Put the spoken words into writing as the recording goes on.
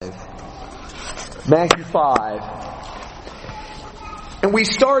Matthew 5. And we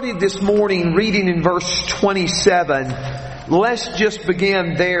started this morning reading in verse 27. Let's just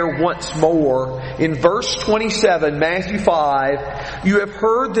begin there once more. In verse 27, Matthew 5, you have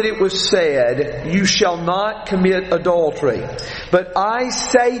heard that it was said, you shall not commit adultery. But I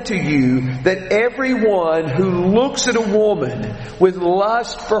say to you that everyone who looks at a woman with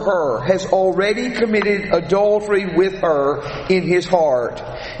lust for her has already committed adultery with her in his heart.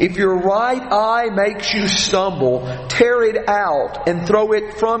 If your right eye makes you stumble, tear it out and throw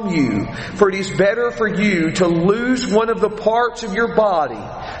it from you. For it is better for you to lose one of the parts of your body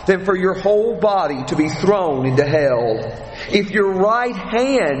than for your whole body to be thrown into hell. If your right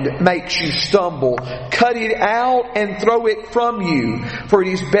hand makes you stumble, cut it out and throw it from you. For it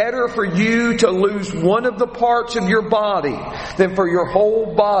is better for you to lose one of the parts of your body than for your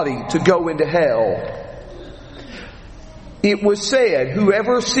whole body to go into hell. It was said,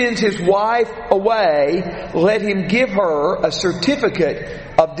 whoever sends his wife away, let him give her a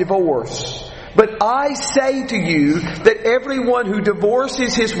certificate of divorce. But I say to you that everyone who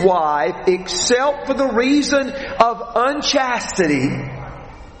divorces his wife, except for the reason of unchastity,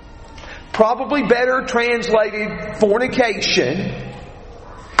 probably better translated fornication,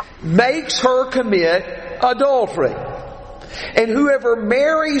 makes her commit adultery. And whoever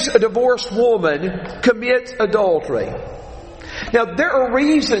marries a divorced woman commits adultery. Now, there are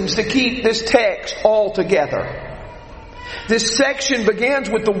reasons to keep this text all together. This section begins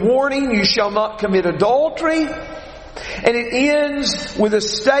with the warning, you shall not commit adultery. And it ends with a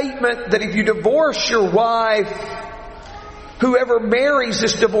statement that if you divorce your wife, whoever marries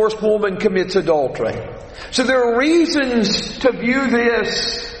this divorced woman commits adultery. So there are reasons to view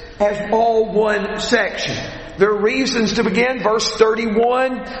this as all one section. There are reasons to begin verse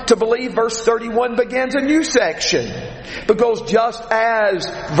 31, to believe verse 31 begins a new section. Because just as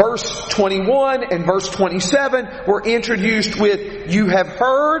verse 21 and verse 27 were introduced with, you have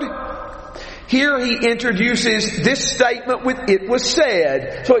heard, here he introduces this statement with, it was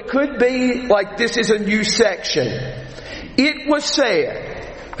said. So it could be like this is a new section. It was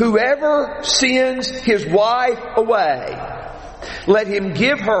said, whoever sends his wife away, let him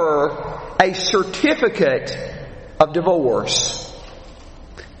give her a certificate of divorce.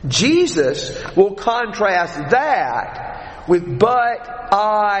 Jesus will contrast that with, but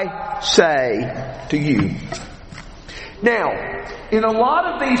I say to you. Now, in a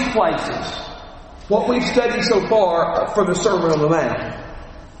lot of these places, what we've studied so far from the Sermon on the Mount,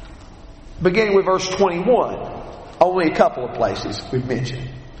 beginning with verse 21, only a couple of places we've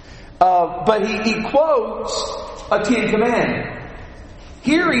mentioned. But he quotes a Ten Commandments.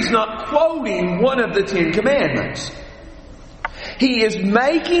 Here he's not quoting one of the Ten Commandments. He is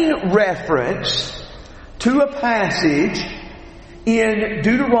making reference to a passage in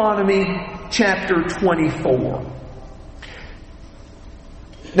Deuteronomy chapter 24.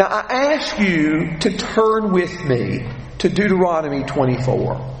 Now I ask you to turn with me to Deuteronomy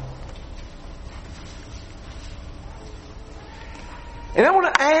 24. And I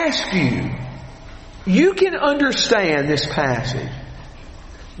want to ask you, you can understand this passage.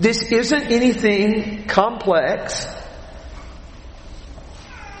 This isn't anything complex.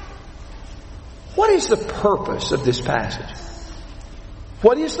 What is the purpose of this passage?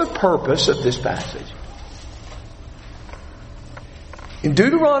 What is the purpose of this passage? In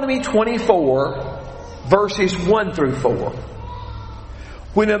Deuteronomy 24, verses 1 through 4,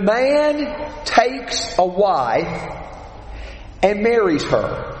 when a man takes a wife and marries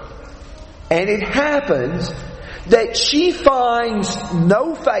her, and it happens that she finds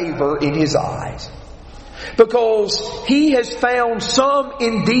no favor in his eyes because he has found some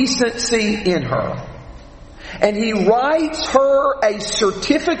indecency in her, and he writes her a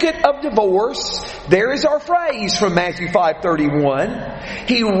certificate of divorce. There is our phrase from Matthew 5:31.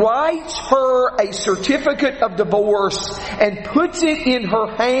 He writes her a certificate of divorce and puts it in her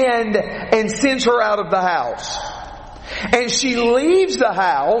hand and sends her out of the house. And she leaves the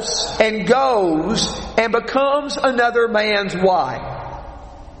house and goes and becomes another man's wife.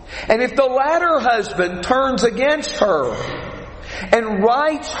 And if the latter husband turns against her and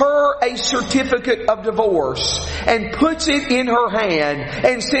writes her a certificate of divorce and puts it in her hand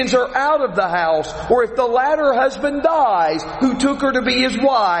and sends her out of the house, or if the latter husband dies who took her to be his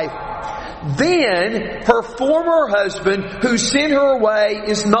wife, then her former husband who sent her away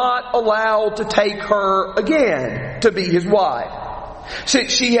is not allowed to take her again to be his wife.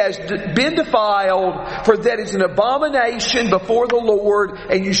 Since she has been defiled, for that is an abomination before the Lord,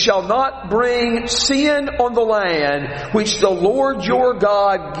 and you shall not bring sin on the land which the Lord your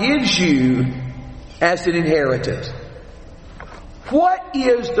God gives you as an inheritance. What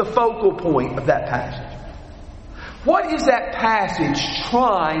is the focal point of that passage? What is that passage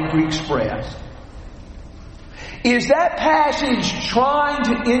trying to express? Is that passage trying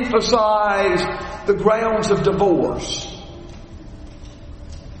to emphasize the grounds of divorce?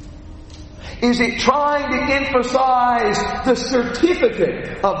 Is it trying to emphasize the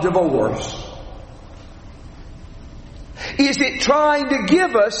certificate of divorce? Is it trying to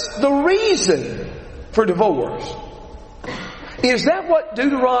give us the reason for divorce? Is that what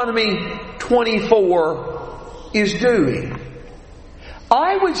Deuteronomy 24 is doing?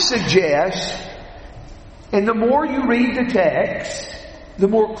 I would suggest, and the more you read the text, the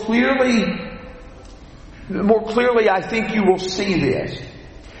more clearly I think you will see this.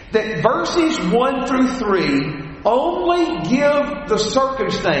 That verses 1 through 3 only give the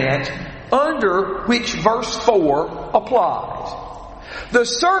circumstance under which verse 4 applies. The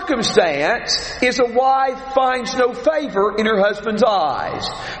circumstance is a wife finds no favor in her husband's eyes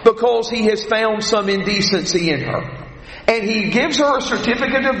because he has found some indecency in her. And he gives her a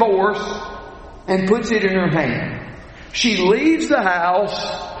certificate of divorce and puts it in her hand. She leaves the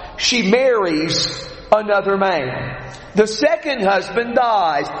house. She marries another man. The second husband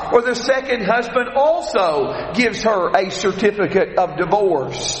dies, or the second husband also gives her a certificate of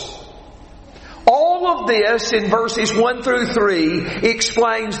divorce. All of this in verses 1 through 3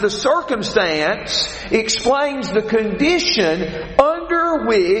 explains the circumstance, explains the condition under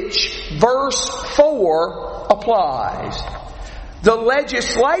which verse 4 applies. The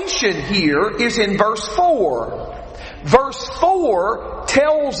legislation here is in verse 4. Verse 4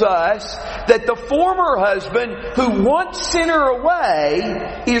 tells us that the former husband who once sent her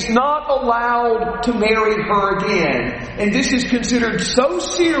away is not allowed to marry her again. And this is considered so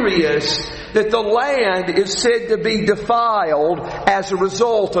serious that the land is said to be defiled as a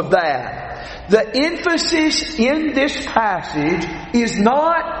result of that. The emphasis in this passage is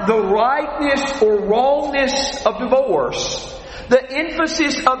not the rightness or wrongness of divorce. The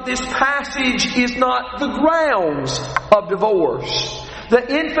emphasis of this passage is not the grounds of divorce. The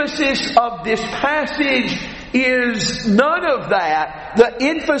emphasis of this passage is none of that. The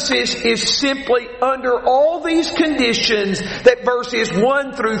emphasis is simply under all these conditions that verses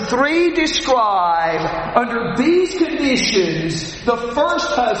 1 through 3 describe. Under these conditions, the first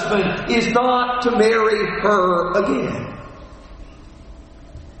husband is not to marry her again.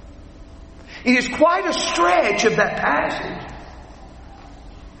 It is quite a stretch of that passage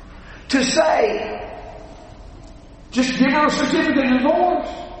to say, just give her a certificate of divorce,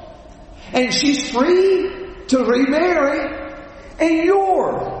 and she's free to remarry, and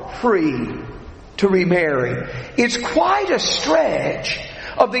you're free to remarry. It's quite a stretch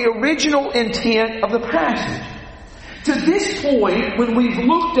of the original intent of the passage. To this point, when we've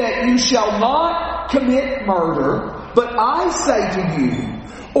looked at you shall not commit murder, but I say to you,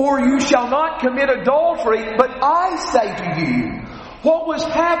 or you shall not commit adultery, but I say to you, what was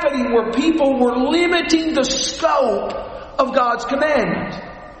happening were people were limiting the scope of God's commandment.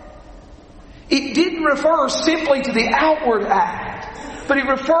 It didn't refer simply to the outward act, but it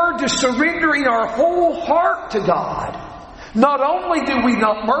referred to surrendering our whole heart to God. Not only do we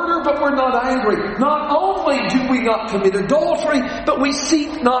not murder, but we're not angry. Not only do we not commit adultery, but we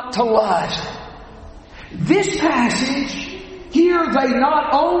seek not to lust. This passage, here they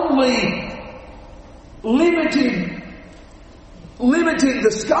not only limited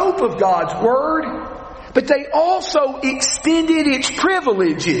the scope of God's Word, but they also extended its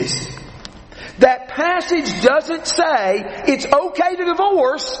privileges. That passage doesn't say it's okay to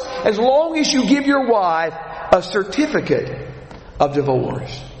divorce as long as you give your wife a certificate of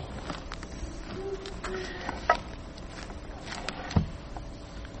divorce.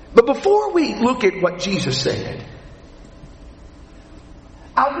 But before we look at what Jesus said,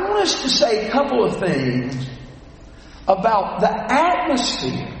 I want us to say a couple of things about the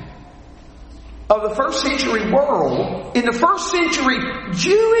atmosphere of the first century world, in the first century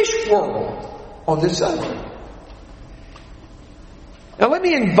Jewish world, on this subject. Now let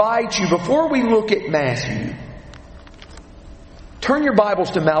me invite you, before we look at Matthew, turn your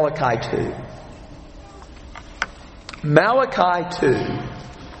Bibles to Malachi 2. Malachi 2.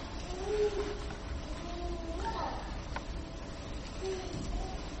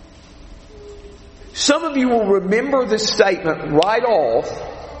 Some of you will remember this statement right off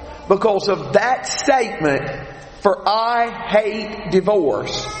because of that statement, for I hate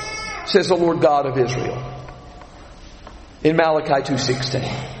divorce, says the Lord God of Israel, in Malachi 2:16.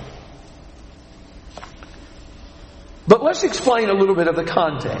 But let's explain a little bit of the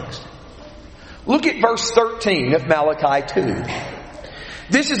context. Look at verse 13 of Malachi 2.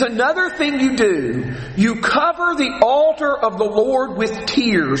 This is another thing you do. You cover the altar of the Lord with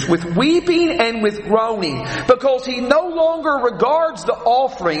tears, with weeping and with groaning, because He no longer regards the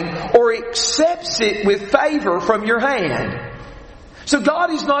offering or accepts it with favor from your hand. So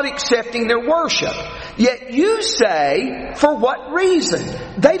God is not accepting their worship. Yet you say, for what reason?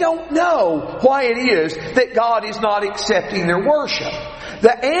 They don't know why it is that God is not accepting their worship.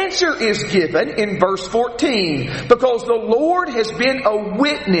 The answer is given in verse 14. Because the Lord has been a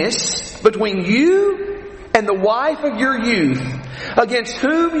witness between you and the wife of your youth, against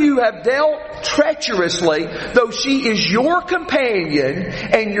whom you have dealt treacherously, though she is your companion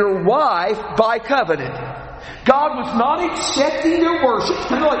and your wife by covenant. God was not accepting their worship.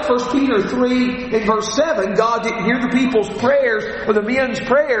 Kind of like 1 Peter 3 in verse 7, God didn't hear the people's prayers or the men's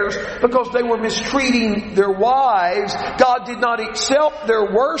prayers because they were mistreating their wives. God did not accept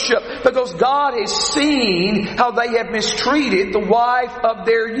their worship because God has seen how they have mistreated the wife of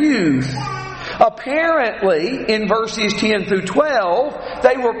their youth. Apparently, in verses 10 through 12,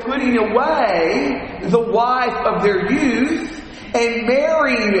 they were putting away the wife of their youth and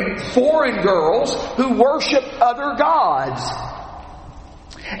marrying foreign girls who worship other gods.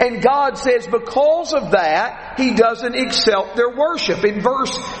 And God says because of that, He doesn't accept their worship. In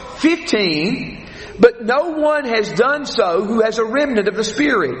verse 15, but no one has done so who has a remnant of the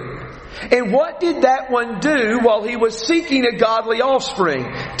Spirit. And what did that one do while he was seeking a godly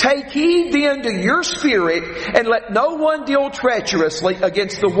offspring? Take heed then to your spirit, and let no one deal treacherously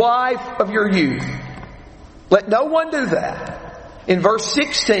against the wife of your youth. Let no one do that. In verse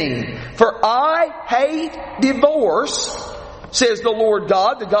 16, for I hate divorce, says the Lord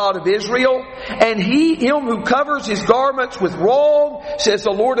God, the God of Israel, and him who covers his garments with wrong, says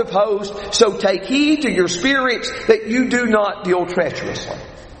the Lord of hosts. So take heed to your spirits that you do not deal treacherously.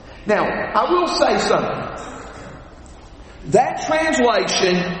 Now, I will say something. That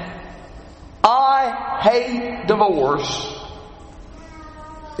translation, I hate divorce,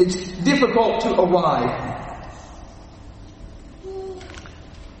 it's difficult to arrive.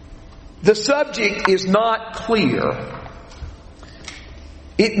 The subject is not clear.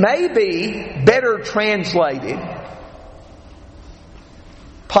 It may be better translated,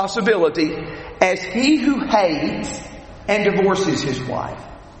 possibility, as he who hates and divorces his wife.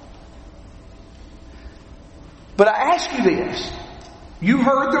 But I ask you this. You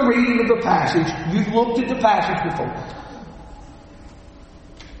heard the reading of the passage. You've looked at the passage before.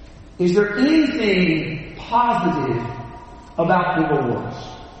 Is there anything positive about divorce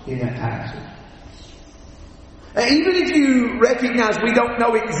in that passage? And even if you recognize we don't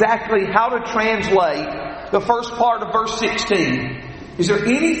know exactly how to translate the first part of verse 16, is there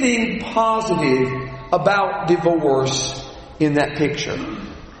anything positive about divorce in that picture?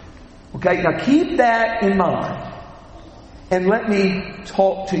 Okay, now keep that in mind. And let me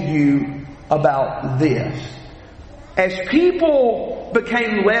talk to you about this. As people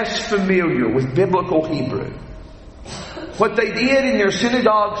became less familiar with biblical Hebrew, what they did in their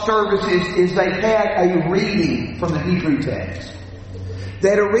synagogue services is they had a reading from the Hebrew text. They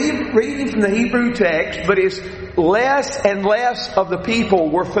had a reading from the Hebrew text, but as less and less of the people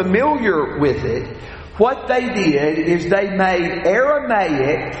were familiar with it, what they did is they made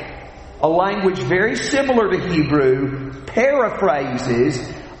Aramaic, a language very similar to Hebrew, paraphrases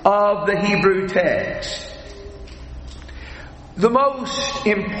of the Hebrew text. The most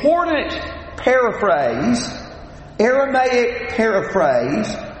important paraphrase, Aramaic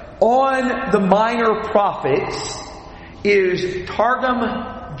paraphrase, on the minor prophets is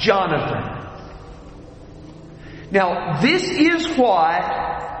Targum Jonathan. Now, this is what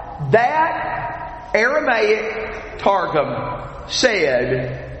that Aramaic Targum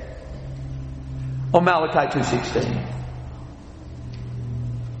said on Malachi 2:16.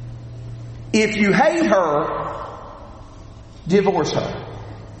 If you hate her, divorce her.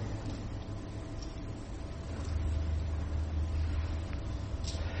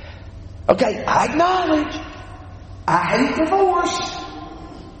 Okay, I acknowledge I hate divorce.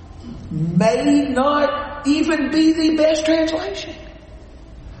 May not even be the best translation.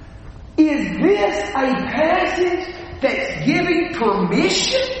 Is this a passage that's giving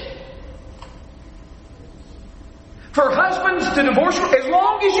permission for husbands to divorce her? As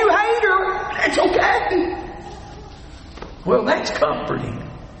long as you hate her, that's okay. Well, that's comforting.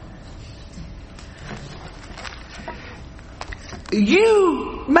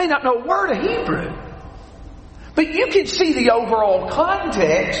 You may not know a word of Hebrew, but you can see the overall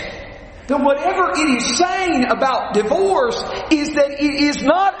context that whatever it is saying about divorce is that it is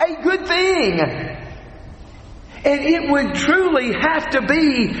not a good thing. And it would truly have to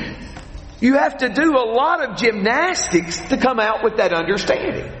be You have to do a lot of gymnastics to come out with that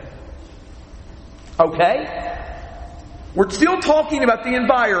understanding. Okay? We're still talking about the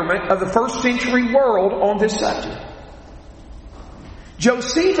environment of the first century world on this subject.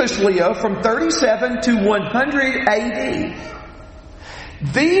 Josephus lived from 37 to 100 AD.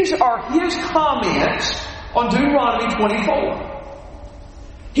 These are his comments on Deuteronomy 24.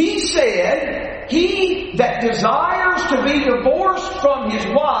 He said, he that desires to be divorced from his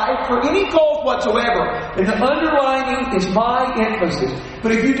wife for any cause whatsoever, and the underlining is my emphasis,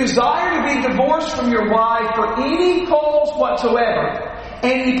 but if you desire to be divorced from your wife for any cause whatsoever,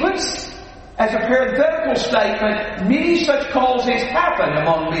 and he puts as a parenthetical statement, many such causes happen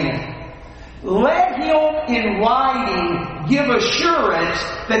among men. Let him in writing give assurance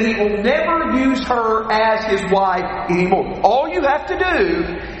that he will never use her as his wife anymore. All you have to do,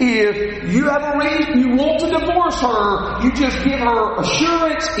 if you have a reason you want to divorce her, you just give her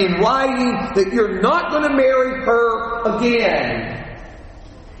assurance in writing that you're not going to marry her again.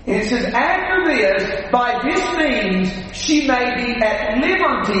 And it says, after this, by this means, she may be at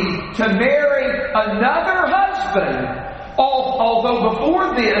liberty to marry another husband. Although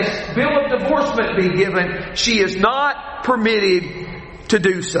before this bill of divorcement be given, she is not permitted to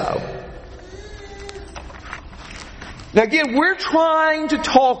do so. Now again, we're trying to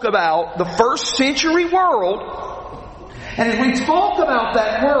talk about the first century world. And as we talk about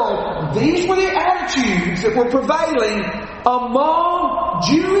that world, these were the attitudes that were prevailing among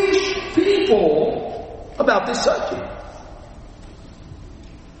Jewish people about this subject.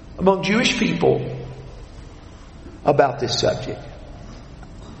 Among Jewish people about this subject.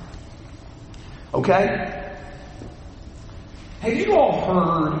 Okay? Have you all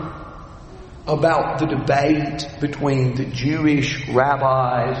heard about the debate between the Jewish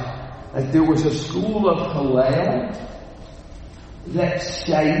rabbis that there was a school of Hillel that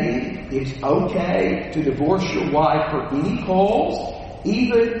stated it's okay to divorce your wife for any cause,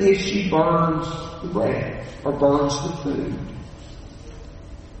 even if she burns the bread or burns the food?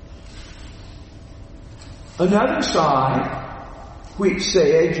 Another side which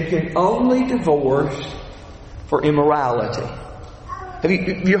said you can only divorce for immorality. Have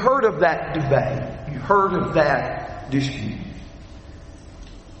you heard of that debate? You heard of that dispute?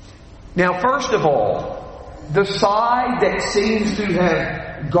 Now, first of all, the side that seems to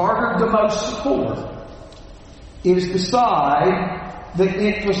have garnered the most support is the side that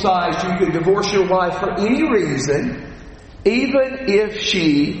emphasized you could divorce your wife for any reason, even if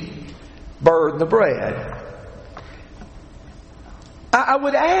she burned the bread. I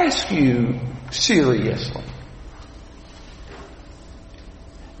would ask you seriously,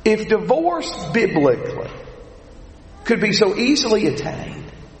 if divorce biblically could be so easily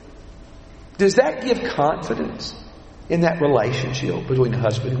attained, does that give confidence in that relationship between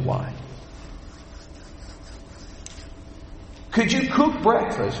husband and wife? Could you cook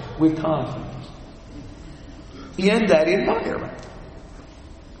breakfast with confidence in that environment?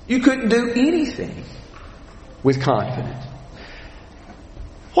 You couldn't do anything with confidence.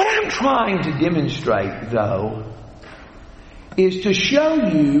 What I'm trying to demonstrate, though, is to show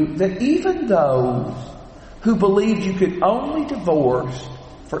you that even those who believed you could only divorce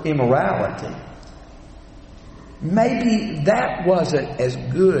for immorality, maybe that wasn't as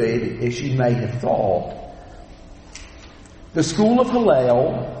good as you may have thought. The school of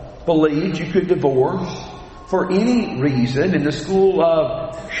Hillel believed you could divorce for any reason, and the school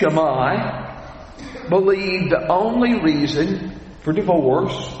of Shammai believed the only reason for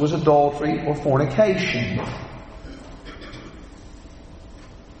divorce was adultery or fornication.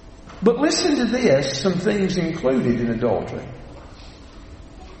 But listen to this, some things included in adultery.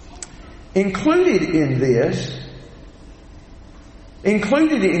 Included in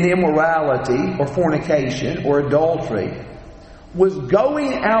immorality or fornication or adultery was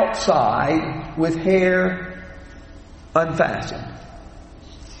going outside with hair unfastened,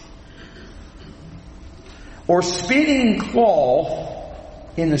 or spinning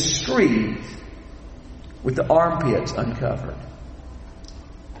cloth in the street with the armpits uncovered.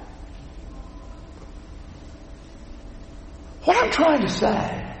 What I'm trying to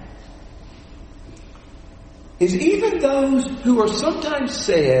say is even those who are sometimes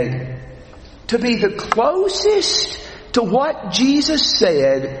said to be the closest to what Jesus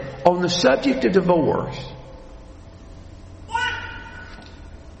said on the subject of divorce,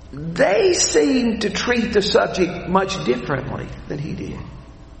 they seem to treat the subject much differently than he did.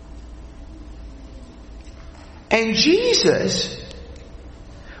 And Jesus,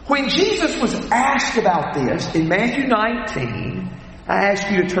 when Jesus was asked about this in Matthew 19, I ask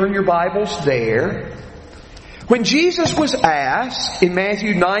you to turn your Bibles there. When Jesus was asked in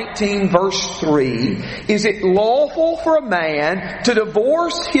Matthew 19 verse 3, is it lawful for a man to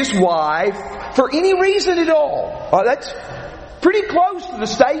divorce his wife for any reason at all? Well, that's pretty close to the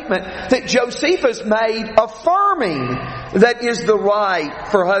statement that Josephus made, affirming that is the right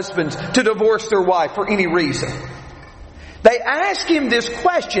for husbands to divorce their wife for any reason. They ask him this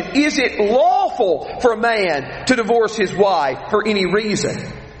question, is it lawful for a man to divorce his wife for any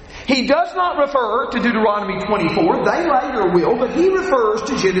reason? He does not refer to Deuteronomy 24, they later will, but he refers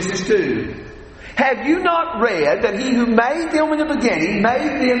to Genesis 2. Have you not read that He who made them in the beginning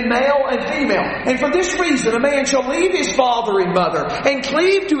made them male and female? And for this reason a man shall leave his father and mother and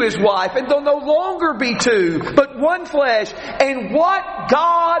cleave to his wife, and they'll no longer be two, but one flesh. And what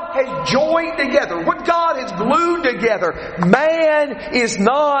God has joined together, what God has glued together, man is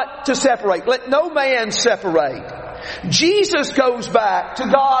not to separate. Let no man separate. Jesus goes back to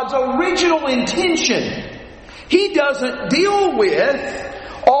God's original intention. He doesn't deal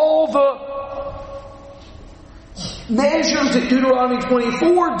with all the measures that Deuteronomy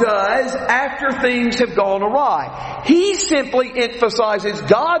 24 does after things have gone awry. He simply emphasizes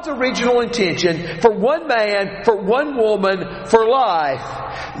God's original intention for one man, for one woman, for life.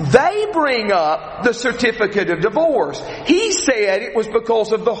 They bring up the certificate of divorce. He said it was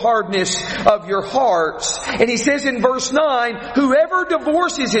because of the hardness of your hearts. And he says in verse 9, whoever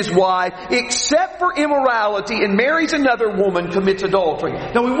divorces his wife except for immorality and marries another woman commits adultery.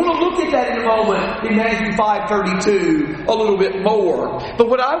 Now we want to look at that in a moment in Matthew 5:32 a little bit more. But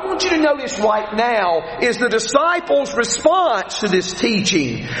what I want you to notice right now is the disciples' response to this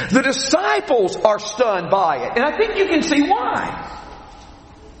teaching. The disciples are stunned by it. And I think you can see why.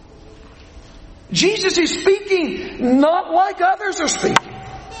 Jesus is speaking not like others are speaking.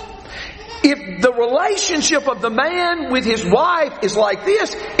 If the relationship of the man with his wife is like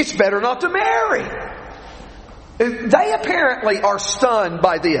this, it's better not to marry. They apparently are stunned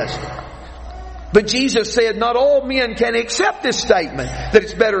by this. But Jesus said not all men can accept this statement that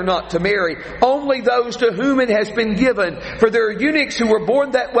it's better not to marry. Only those to whom it has been given. For there are eunuchs who were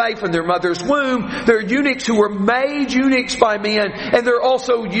born that way from their mother's womb. There are eunuchs who were made eunuchs by men. And there are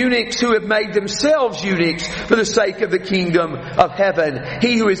also eunuchs who have made themselves eunuchs for the sake of the kingdom of heaven.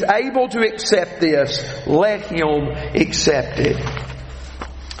 He who is able to accept this, let him accept it.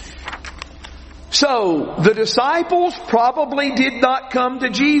 So, the disciples probably did not come to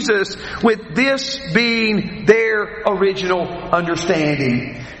Jesus with this being their original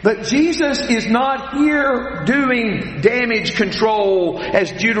understanding. But Jesus is not here doing damage control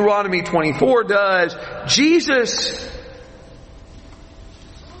as Deuteronomy 24 does. Jesus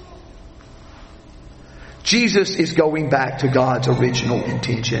is going back to God's original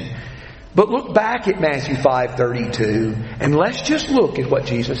intention. But look back at Matthew 5:32 and let's just look at what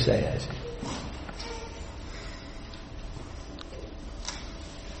Jesus says.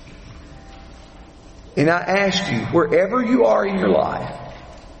 And I ask you, wherever you are in your life,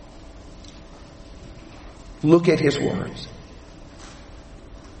 look at His words.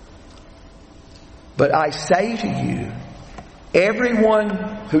 But I say to you, everyone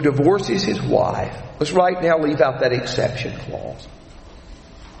who divorces his wife, let's right now leave out that exception clause.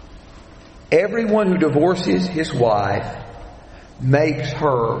 Everyone who divorces his wife makes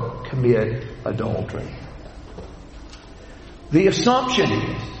her commit adultery. The assumption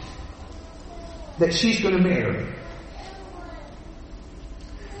is that she's going to marry.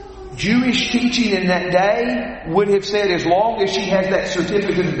 Jewish teaching in that day would have said as long as she has that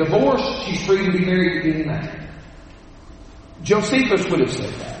certificate of divorce, she's free to be married to any man. Josephus would have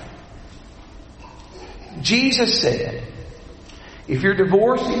said that. Jesus said, if you're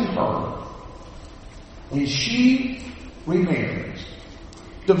divorcing her and she remarries,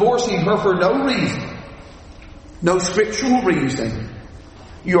 divorcing her for no reason, no scriptural reason,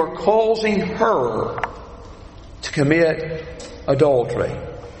 you're causing her to commit adultery.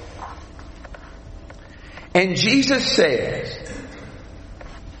 And Jesus says,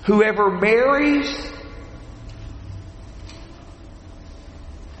 whoever marries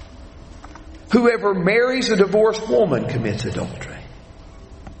a divorced woman commits adultery.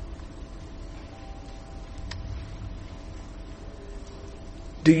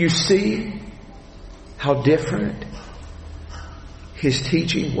 Do you see how different His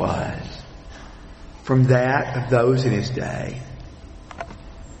teaching was from that of those in His day?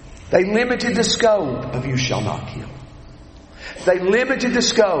 They limited the scope of you shall not kill. They limited the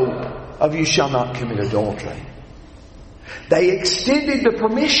scope of you shall not commit adultery. They extended the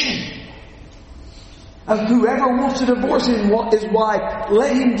permission of whoever wants to divorce his wife,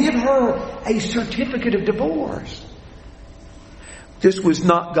 let him give her a certificate of divorce. This was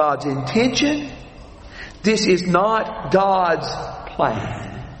not God's intention. This is not God's plan.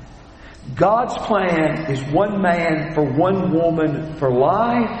 God's plan is one man for one woman for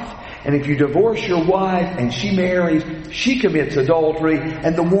life. And if you divorce your wife and she marries, she commits adultery.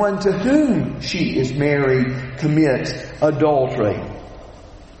 And the one to whom she is married commits adultery.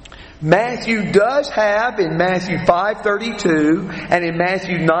 Matthew does have in Matthew 5:32 and in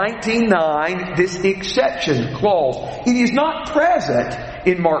Matthew 19:9 this exception clause. It is not present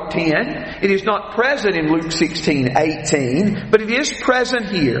in Mark 10. It is not present in Luke 16:18. But it is present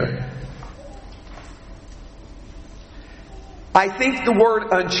here. I think the word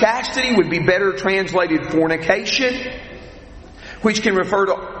unchastity would be better translated fornication, which can refer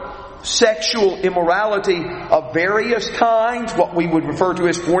to sexual immorality of various kinds, what we would refer to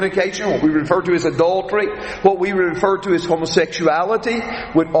as fornication, what we would refer to as adultery, what we would refer to as homosexuality,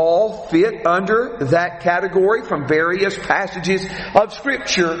 would all fit under that category from various passages of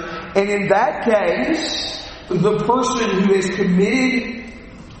Scripture. And in that case, the person who has committed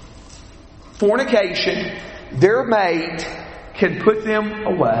fornication, their mate can put them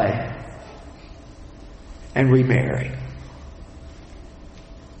away and remarry.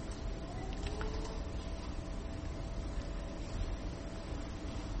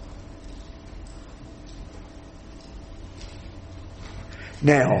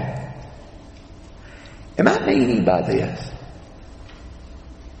 Now, am I meaning by this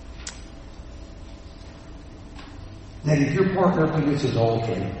that if your partner commits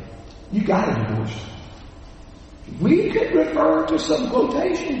adultery, you got to divorce? We could refer to some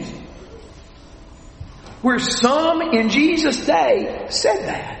quotations where some in Jesus' day said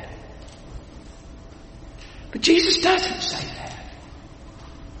that. But Jesus doesn't say that.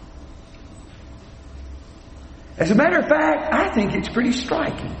 As a matter of fact, I think it's pretty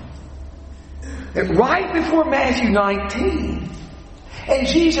striking that right before Matthew 19 and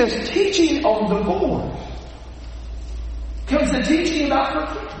Jesus teaching on divorce comes the teaching about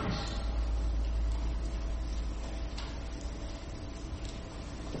forgiveness.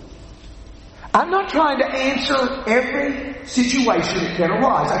 I'm not trying to answer every situation that can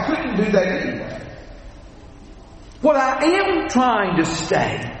arise. I couldn't do that anyway. What I am trying to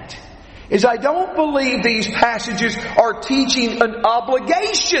state is I don't believe these passages are teaching an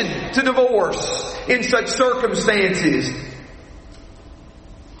obligation to divorce in such circumstances.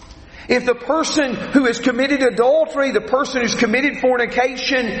 If the person who has committed adultery, the person who's committed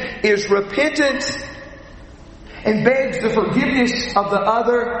fornication is repentant and begs the forgiveness of the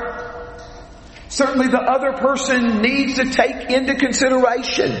other, certainly the other person needs to take into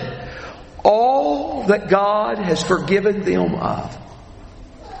consideration all that God has forgiven them of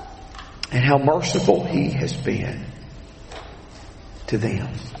and how merciful He has been to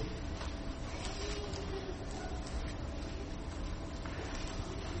them.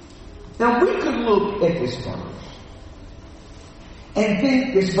 Now we could look at this verse and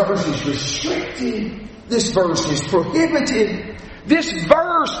think this verse is restricted, this verse is prohibited, this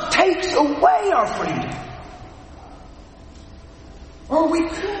verse takes away our freedom. Or we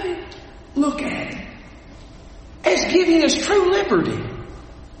could look at it as giving us true liberty.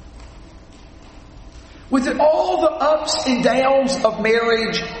 With all the ups and downs of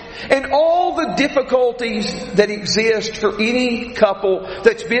marriage and all the difficulties that exist for any couple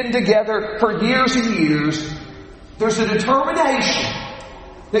that's been together for years and years, there's a determination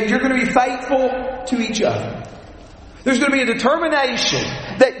that you're going to be faithful to each other. There's going to be a determination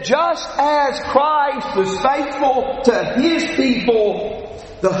that just as Christ was faithful to His people,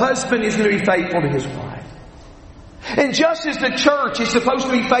 the husband is going to be faithful to his wife. And just as the church is supposed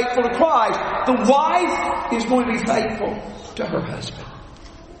to be faithful to Christ, the wife is going to be faithful to her husband.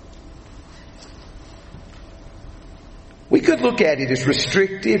 We could look at it as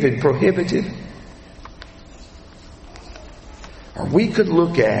restrictive and prohibitive. Or we could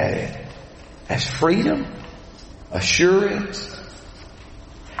look at it as freedom, assurance,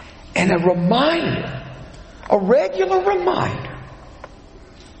 and a reminder, a regular reminder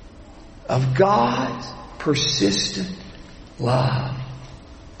of God's persistent love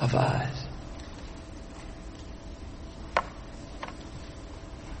of us.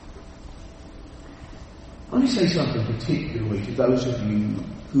 Let me say something particularly to those of you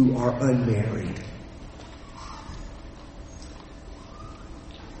who are unmarried.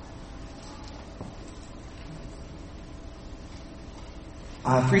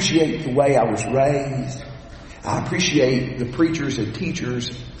 I appreciate the way I was raised. I appreciate the preachers and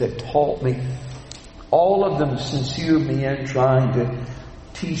teachers that taught me. All of them sincere men trying to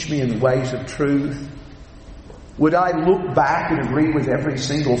teach me in the ways of truth. Would I look back and agree with every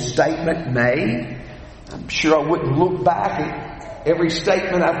single statement made? I'm sure I wouldn't look back every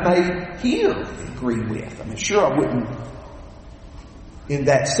statement I've made here agree with. I mean, sure, I wouldn't in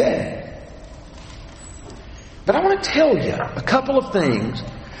that setting. But I want to tell you a couple of things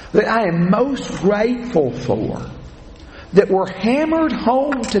that I am most grateful for that were hammered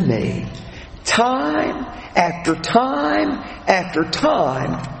home to me time after time after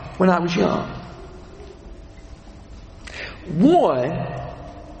time when I was young. One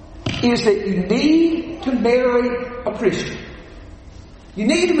is that you need to marry a Christian. You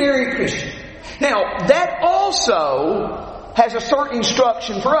need to marry a Christian. Now, that also has a certain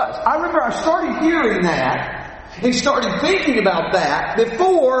instruction for us. I remember I started hearing that and started thinking about that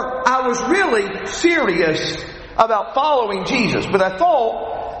before I was really serious about following Jesus. But I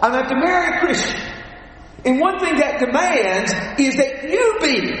thought, I'm going to have to marry a Christian. And one thing that demands is that you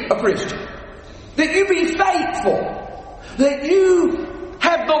be a Christian. That you be faithful. That you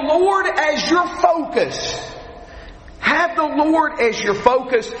have the Lord as your focus. Have the Lord as your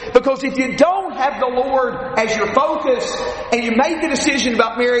focus, because if you don't have the Lord as your focus and you make a decision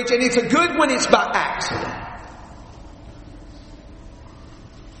about marriage and it's a good one, it's by accident.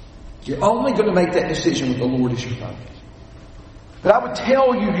 You're only going to make that decision with the Lord as your focus. But I would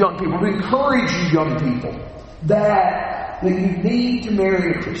tell you young people, I would encourage you young people, that you need to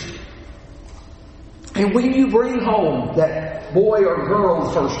marry a Christian. And when you bring home that boy or girl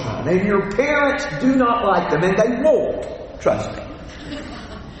the first time, and your parents do not like them, and they won't, trust me.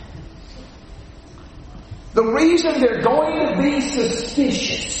 The reason they're going to be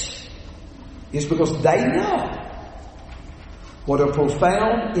suspicious is because they know what a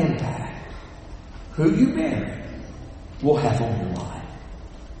profound impact who you marry will have on your life.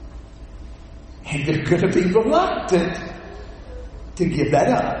 And they're going to be reluctant to give that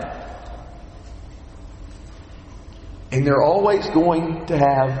up. And they're always going to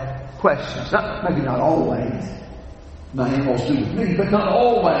have questions. Maybe not always. My animals do with me, but not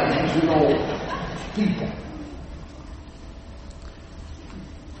always with all people.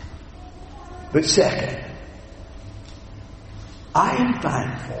 But second, I am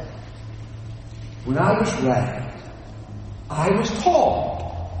thankful. When I was raised, I was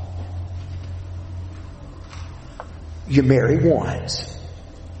taught, you marry once.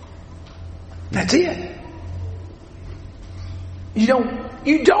 That's it. You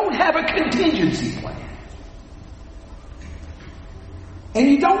don't have a contingency plan. And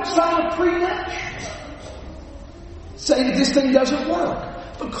you don't sign a prenuptial saying that this thing doesn't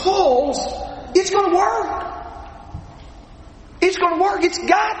work. Because it's going to work. It's going to work. It's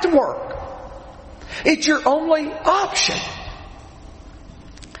got to work. It's your only option.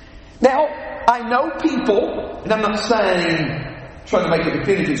 Now, I know people, and I'm not trying to make a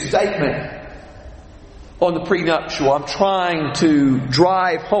definitive statement on the prenuptial. I'm trying to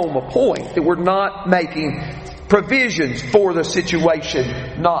drive home a point that we're not making provisions for the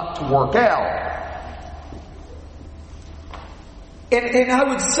situation not to work out. And I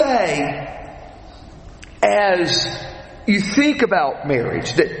would say, as you think about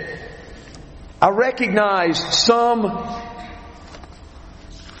marriage, that I recognize some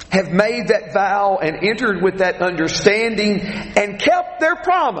have made that vow and entered with that understanding and kept their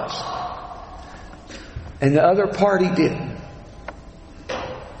promise. And the other party didn't.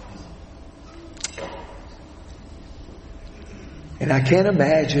 And I can't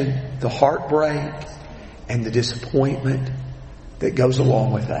imagine the heartbreak and the disappointment that goes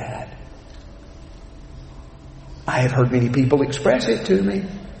along with that. I have heard many people express it to me.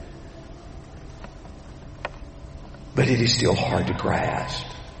 But it is still hard to grasp.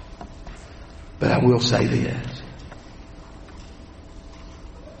 But I will say this.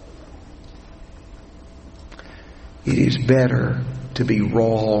 It is better to be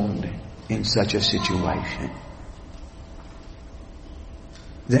wronged in such a situation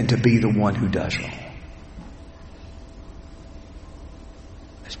than to be the one who does wrong.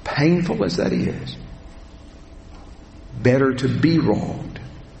 As painful as that is, better to be wronged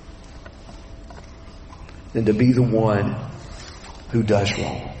than to be the one who does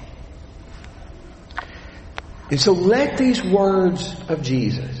wrong. And so let these words of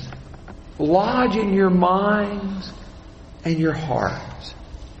Jesus lodge in your minds and your hearts.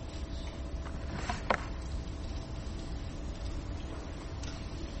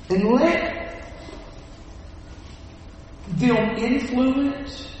 And let them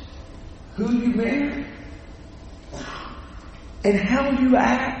influence who you marry and how you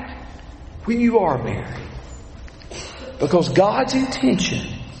act when you are married. Because God's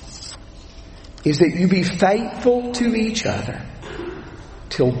intention is that you be faithful to each other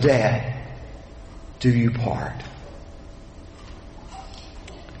till death do you part.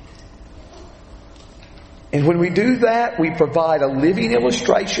 And when we do that, we provide a living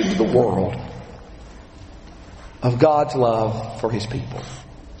illustration to the world of God's love for His people.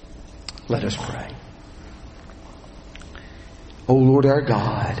 Let us pray. O Lord our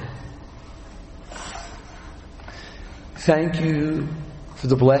God, thank You for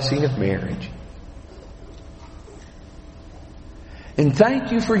the blessing of marriage. And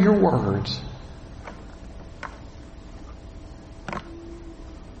thank You for Your words.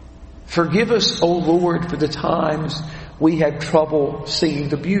 Forgive us, O Lord, for the times we had trouble seeing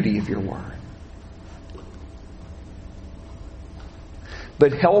the beauty of Your word.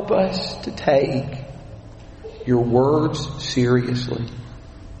 But help us to take Your words seriously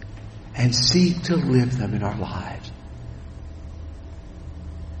and seek to live them in our lives.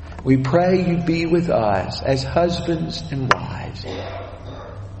 We pray You be with us as husbands and wives,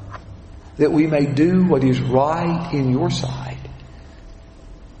 that we may do what is right in Your sight,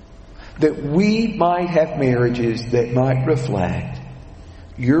 that we might have marriages that might reflect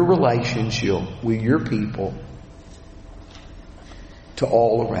Your relationship with Your people to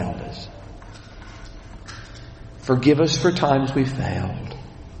all around us. Forgive us for times we failed.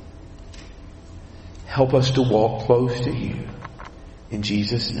 Help us to walk close to You. In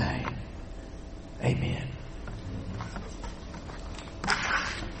Jesus' name, amen.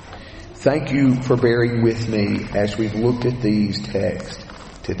 Thank you for bearing with me as we've looked at these texts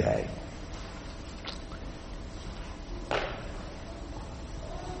today.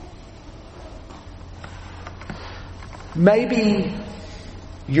 Maybe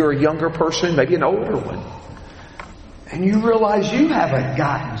you're a younger person, maybe an older one, and you realize you haven't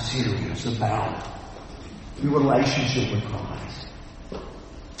gotten serious about your relationship with Christ.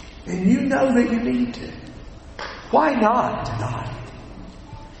 And you know that you need to. Why not tonight?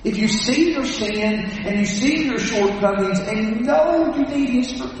 If you see your sin and you see your shortcomings and you know you need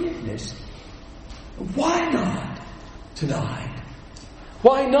His forgiveness, why not tonight?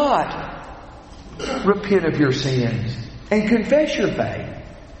 Why not repent of your sins and confess your faith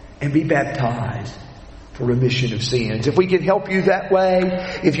and be baptized for remission of sins? If we can help you that way,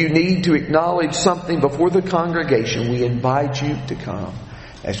 if you need to acknowledge something before the congregation, we invite you to come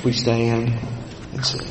as we stand and sing.